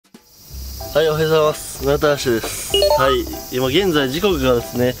はい、おはようございます。村田嵐です。はい、今現在時刻がで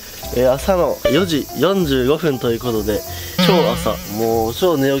すね、朝の4時45分ということで、超朝、もう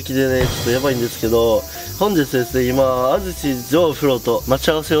超寝起きでね、ちょっとやばいんですけど、本日ですね、今、安土城プロと待ち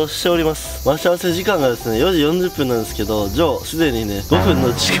合わせをしております。待ち合わせ時間がですね、4時40分なんですけど、ジョー、すでにね、5分の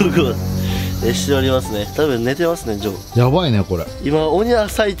遅刻をしておりますね。多分寝てますね、ジョー。やばいね、これ。今、鬼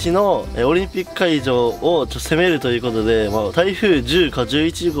朝市のオリンピック会場を攻めるということで、台風10か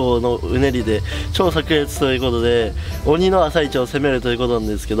11号のうねりで超炸裂ということで、鬼の朝市を攻めるということなん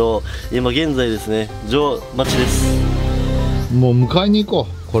ですけど、今現在ですね、ジョー待ちです。もう迎えに行こ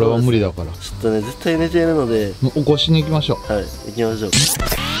う。これは無理だから。ちょっとね、絶対寝ているので、起こしに行きましょう。はい、行きましょう。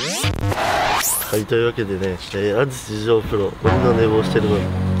はい、というわけでね、安土城プロ、鬼の寝坊してるの。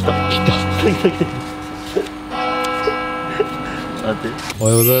来た。待って。お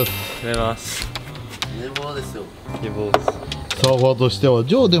はようございます。おはようございます。寝坊ですよ。寝坊です。サーファーとしては、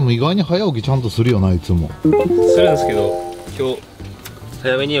ジョーでも意外に早起きちゃんとするよな、いつも。するんですけど、今日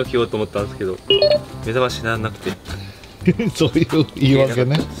早めに起きようと思ったんですけど、目覚ましにならなくて。そういう言い訳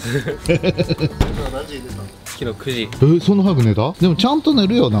ね。何時に寝たの？昨日9時。そんな早く寝た？でもちゃんと寝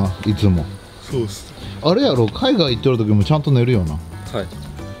るよな、いつも。そうっす。あれやろ、海外行ってる時もちゃんと寝るよな。はい。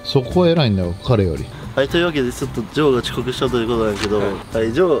そこは偉いんだよ、彼より。はい、というわけでちょっとジョーが遅刻したということなんだけど、は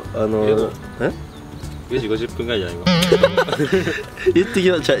い、ジョー、4時50分ぐらいじゃない今。言って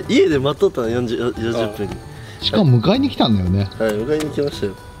きました。家で待っとったの40分に。しかも迎えに来たんだよね。はい、迎えに来ました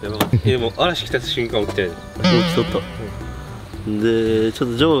よ。やばかった。でも嵐来た瞬間起きたよね。起きとった。で、ちょっ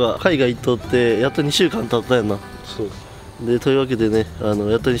とジョーが海外行っとってやっと2週間経ったやんな。そうで、というわけでね、やっ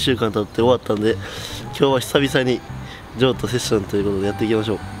と2週間経って終わったんで、今日は久々にジョーとセッションということでやっていきまし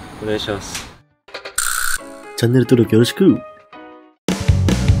ょう。お願いします。チャンネル登録よろしく。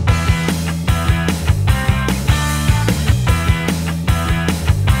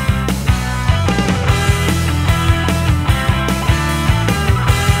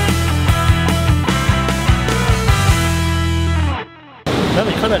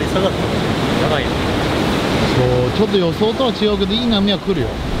波かなり下がったね。やばいよ。そう、ちょっと予想とは違うけど、いい波は来るよ。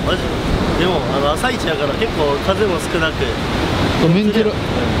マジでも朝一やから結構風も少なく、メンテル。こ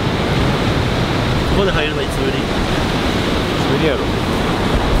こで入るのいつぶり？無理やろ。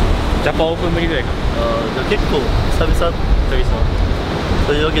ジャパンオープンぶりぐらいかな。じゃあ結構久々。久々。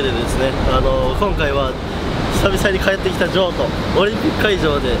というわけでですね、今回は久々に帰ってきたジョーとオリンピック会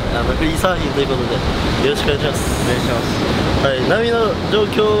場でフリーサーフィンということでよろしくお願いします。お願いします。はい、波の状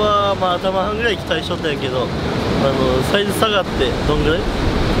況は頭半ぐらい期待しとったんやけど、サイズ下がってどんぐらい？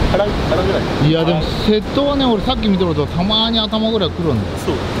腹ぐらい？いやでもセットはね、俺さっき見てるとたまに頭ぐらい来るんだよ。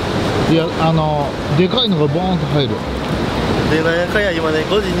そう。いやでかいのがボーンと入る。でなんやかんや今ね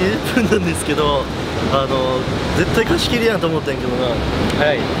5時20分なんですけど、絶対貸し切りやんと思ったんやけどな。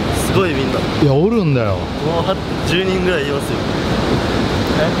早い。すごいみんな。いやおるんだよ。もう10人ぐらいいますよ。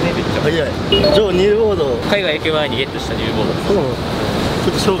早くね、めっちゃ。早い。ジョーニューボード。海外行く前にゲットしたニューボードです。そうなの。ち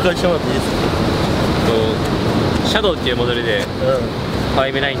ょっと紹介してもらっていいですか？シャドウっていうモデルで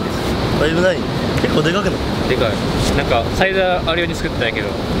5.9です。5.9結構でかくない？でかい。なんかサイズあるように作ったんやけど、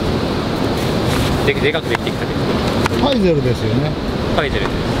でかくできてきたね。ファイゼルですよね。ファイゼル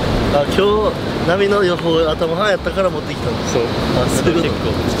です。今日波の予報頭半やったから持ってきたんです。そう。そういうこ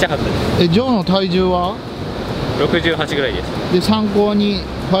と。結構ちっちゃかったです。ジョーの体重は68ぐらいです。で参考に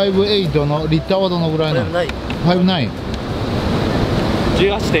5.8のリッターはどのぐらいなの？ 5.9。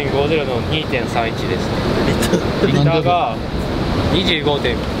 18.50 の 2.31 です。リッターが 25.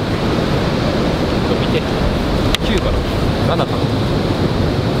 点見て9かな7かな。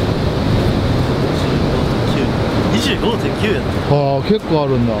25.9 やな。ああ結構あ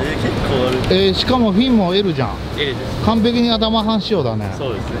るんだ。結構ある。しかもフィンも L じゃん。 L です。完璧に頭半仕様だね。そ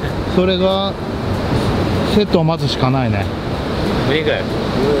うですね。それがセットを待つしかないね。胸ぐらい。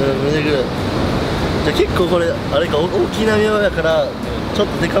胸ぐらい。じゃあ結構これあれか、大きな波やからちょっ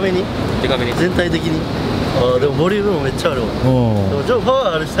とデカめに全体的に。でもボリュームもめっちゃあるわ。でもジョーパ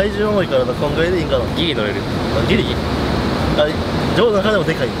ワーあるし体重重いからな、こんぐらいでいいんかな。ギリ乗れる。ギリジョーの中でも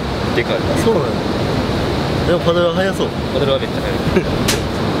でかい。でかい。そうなの。でもパドルは速そう。パドルはめっちゃ速い。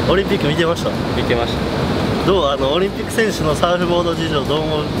オリンピック見てました？見てました。どうオリンピック選手のサーフボード事情どう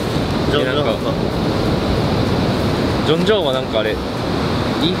思う？ジョン・ジョーンか。ジョン・ジョーンはなんかあれ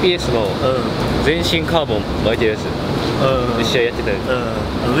EPS の全身カーボン巻いてるやつで試合やってたよ。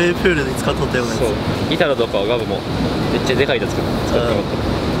ウェープールで使っとったよね。そう。イタラとかガブもめっちゃでかいの使ってもらっ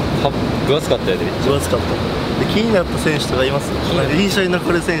た。分厚かったよね、めっちゃ。分厚かった。気になった選手とかいます？なんか印象に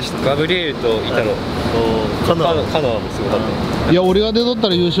残る選手とか。ガブリエルとイタロ、カノアもすごかった。いや、俺が出とった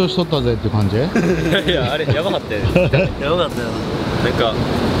ら優勝しとったぜって感じ。いや、あれやばかったよね。やばかったよな。なんか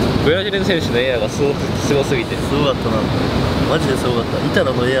ブラジルの選手のエアがすごすぎて、すごかったな。マジですごかった。イタ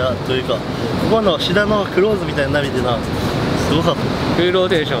ロのエアというか、ここの志田のクローズみたいな波でな、すごかった。フルロー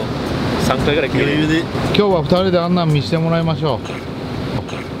テーション3回ぐらい決める。余裕で。今日は2人であんなん見せてもらいましょう。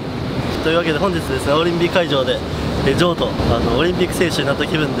というわけで本日ですね、オリンピック会場でジョーとオリンピック選手になった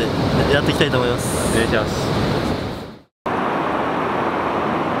気分でやっていきたいと思います。お願いします。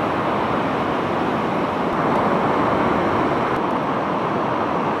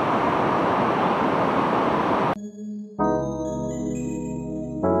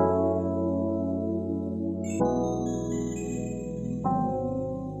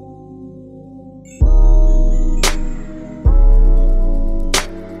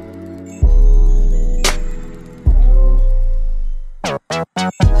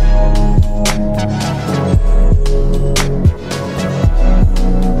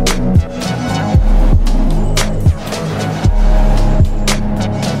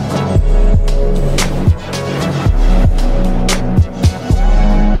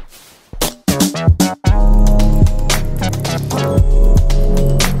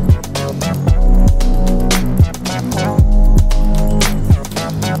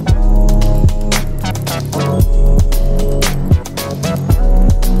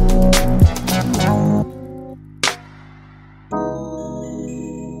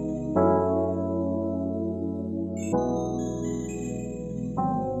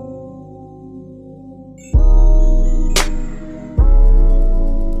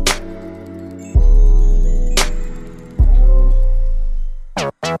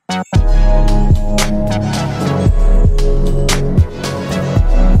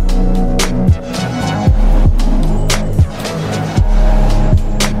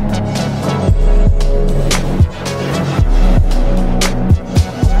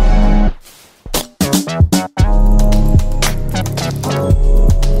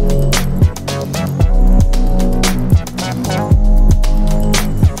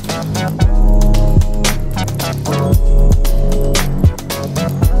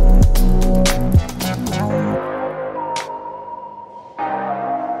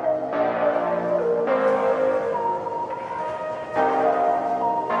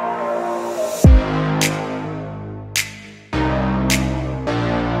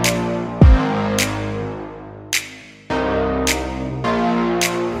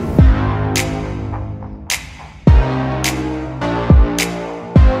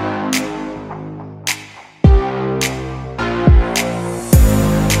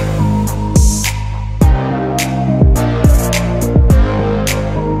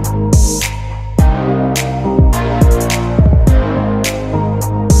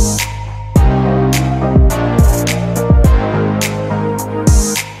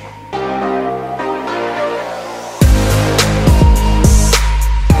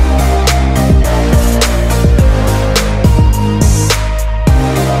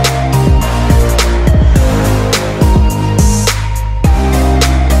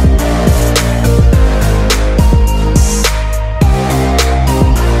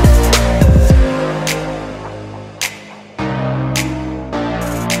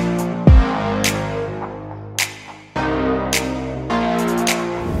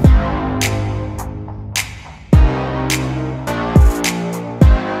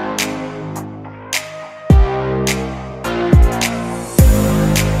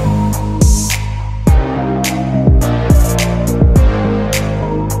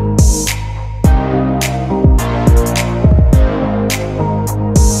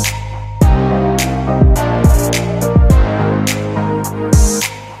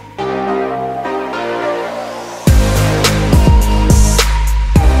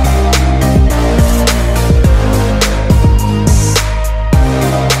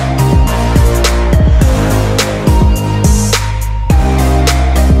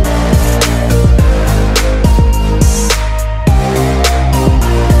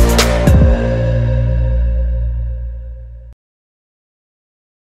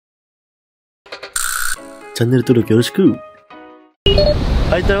チャンネル登録よろしく。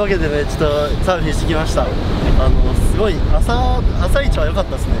はい、というわけでね、ちょっとサーフィンしてきました。すごい朝一は良かっ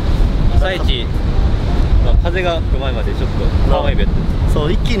たですね。朝一、風が吹く前までちょっとハワイベッド、そ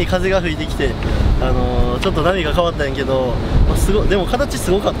う、一気に風が吹いてきて、ちょっと波が変わったんやけど、すごい、でも形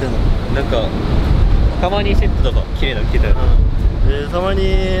すごかったよな。なんかたまにセットとか綺麗なの着てたよ、たまに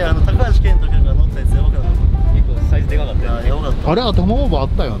高橋健人君が乗ったやつやばくなかった。結構サイズでかかったよね。やばかった。あれ頭オーバーあっ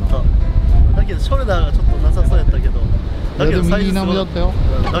たよな。なんだけどショルダーがちょっとなさそうやったけど、だけどサイズすごかっ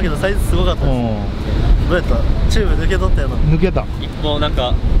た。だけどサイズすごかったです。どうやった？チューブ抜け取ったよな。抜けた。一本なん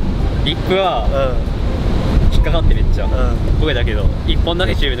かリップは引っかかってめっちゃ焦げたけど、一本だ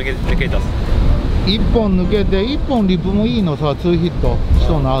けチューブ抜けたっす。一本抜けて、一本リップもいいのさ、2ヒットし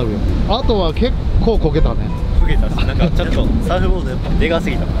そうなあるよ。あとは結構こけたね。焦げたっす。なんかちょっとサーフボードやっぱでかす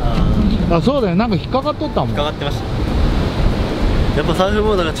ぎた。あ、そうだよ。なんか引っかかっとったもん。引っかかってました。やっぱサーフ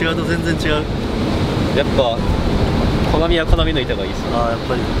ボードが違うと全然違う。やっぱ好みは好みの板がいいっす。ああ、やっ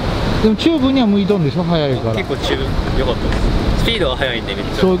ぱり。でもチューブには向いとんでしょ、速いから。結構チューブ良かったです。スピードが速いんでめっち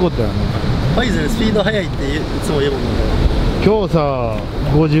ゃ。そういうことだよね。ファイゼルスピード速いっていつも言うもんね。今日さ、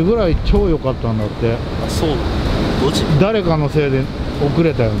5時ぐらい超良かったんだって。あ、そうなの？5時？誰かのせいで遅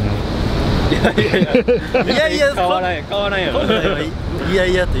れたよね。いや変わらんやろ。今回はいや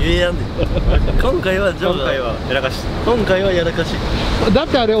いやって言えやんねん。今回はジョーがやらかし。今回はやらかし。だっ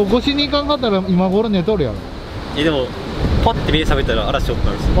てあれ起こしに行かんかったら今頃寝とるやろ。でもパッて目覚めたら嵐おった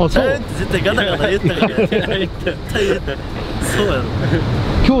んですよ。あ、そう。絶対ガタガタ言ったから。絶対言った。そうやろ。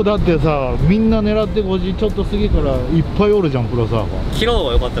今日だってさ、みんな狙って5時ちょっと過ぎからいっぱいおるじゃん、プロサーファー。昨日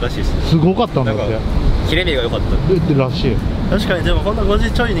は良かったらしいです。すごかったんだって。切れ目が良かったってらしい。確かに。でもこんな5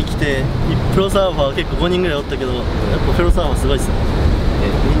時ちょいに来てプロサーファー結構5人ぐらいおったけど、やっぱプロサーファーすごいっすね。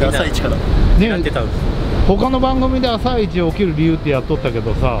みんな朝一からやってたんです。他の番組で朝一起きる理由ってやっとったけ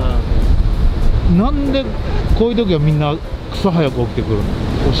どさ、なんでこういう時はみんなクソ早く起きてくるの？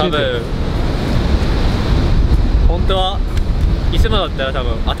教えて。多分本当はいつもだったら多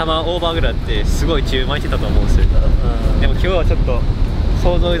分頭オーバーぐらいあってすごい宙巻いてたと思うんですよ。でも今日はちょっと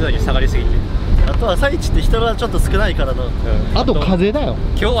想像以上に下がりすぎて、あと朝一って人がちょっと少ないからな。あと風だよ。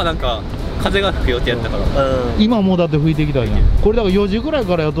今日はなんか風が吹く予定やったから、今もうだって吹いてきたじゃん。これだから4時ぐらい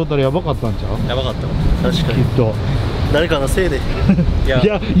からやっとったらやばかったんちゃう？やばかった。確かに。きっと誰かのせいで。い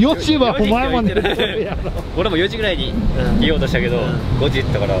や、よしはお前まで。俺も4時ぐらいに言おうとしたけど、5時って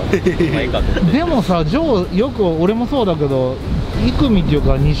言ったから、まあいいかと思って。でもさ、ジョー、よく俺もそうだけど、生見っていう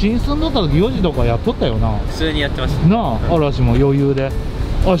か、西に住んどった時4時とかやっとったよな。普通にやってました。なあ、嵐も余裕で。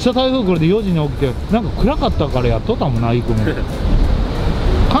明日台風来るで4時に起きて、なんか暗かったからやっとったもんな、生見。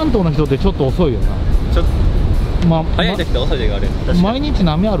関東の人ってちょっと遅いよな。ちょっと。早い時と遅い時がある。毎日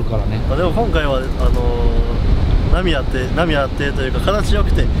波あるからね。でも今回は波あってというか形良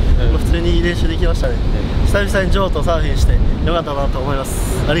くて、普通に練習できましたね。久々にジョーとサーフィンしてよかったなと思いま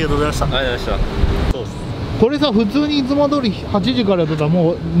す。ありがとうございました。ありがとうございました。そうです。これさ、普通にいつも通り8時からやってたら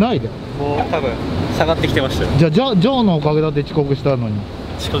もうないで。もう多分下がってきてましたよ。じゃあジョーのおかげだって遅刻したのに。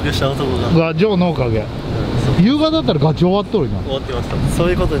遅刻した男がジョーのおかげ。夕方だったらガチ終わっとるじゃん。終わってました。そう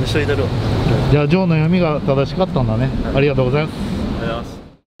いうことにしといてるわ。じゃあジョーの読みが正しかったんだね。ありがとうございます。ありがとうございます。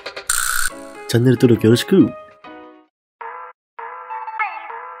チャンネル登録よろしく。